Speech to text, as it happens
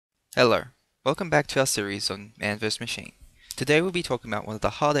Hello, welcome back to our series on Mann vs Machine. Today we'll be talking about one of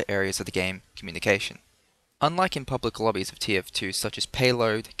the harder areas of the game, communication. Unlike in public lobbies of TF2 such as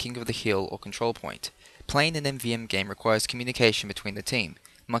Payload, King of the Hill or Control Point, playing an MVM game requires communication between the team,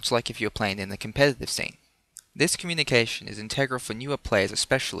 much like if you're playing in the competitive scene. This communication is integral for newer players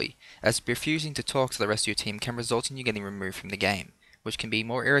especially, as refusing to talk to the rest of your team can result in you getting removed from the game, which can be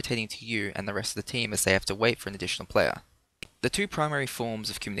more irritating to you and the rest of the team as they have to wait for an additional player. The two primary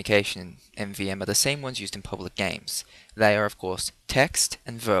forms of communication in MVM are the same ones used in public games. They are, of course, text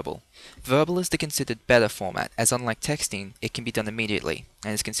and verbal. Verbal is the considered better format, as unlike texting, it can be done immediately,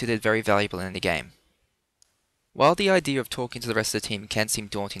 and is considered very valuable in any game. While the idea of talking to the rest of the team can seem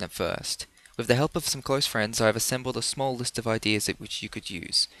daunting at first, with the help of some close friends I have assembled a small list of ideas which you could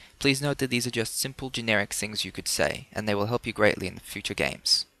use. Please note that these are just simple generic things you could say, and they will help you greatly in future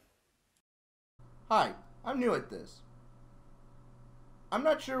games. Hi, I'm new at this. I'm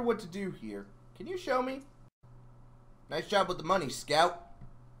not sure what to do here. Can you show me? Nice job with the money, Scout.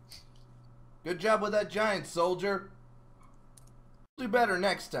 Good job with that giant, soldier. Do better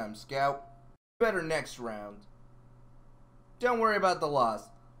next time, Scout. Better next round. Don't worry about the loss.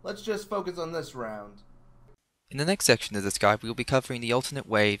 Let's just focus on this round. In the next section of this guide we will be covering the alternate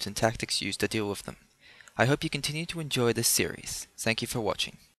waves and tactics used to deal with them. I hope you continue to enjoy this series. Thank you for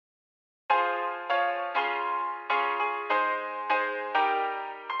watching.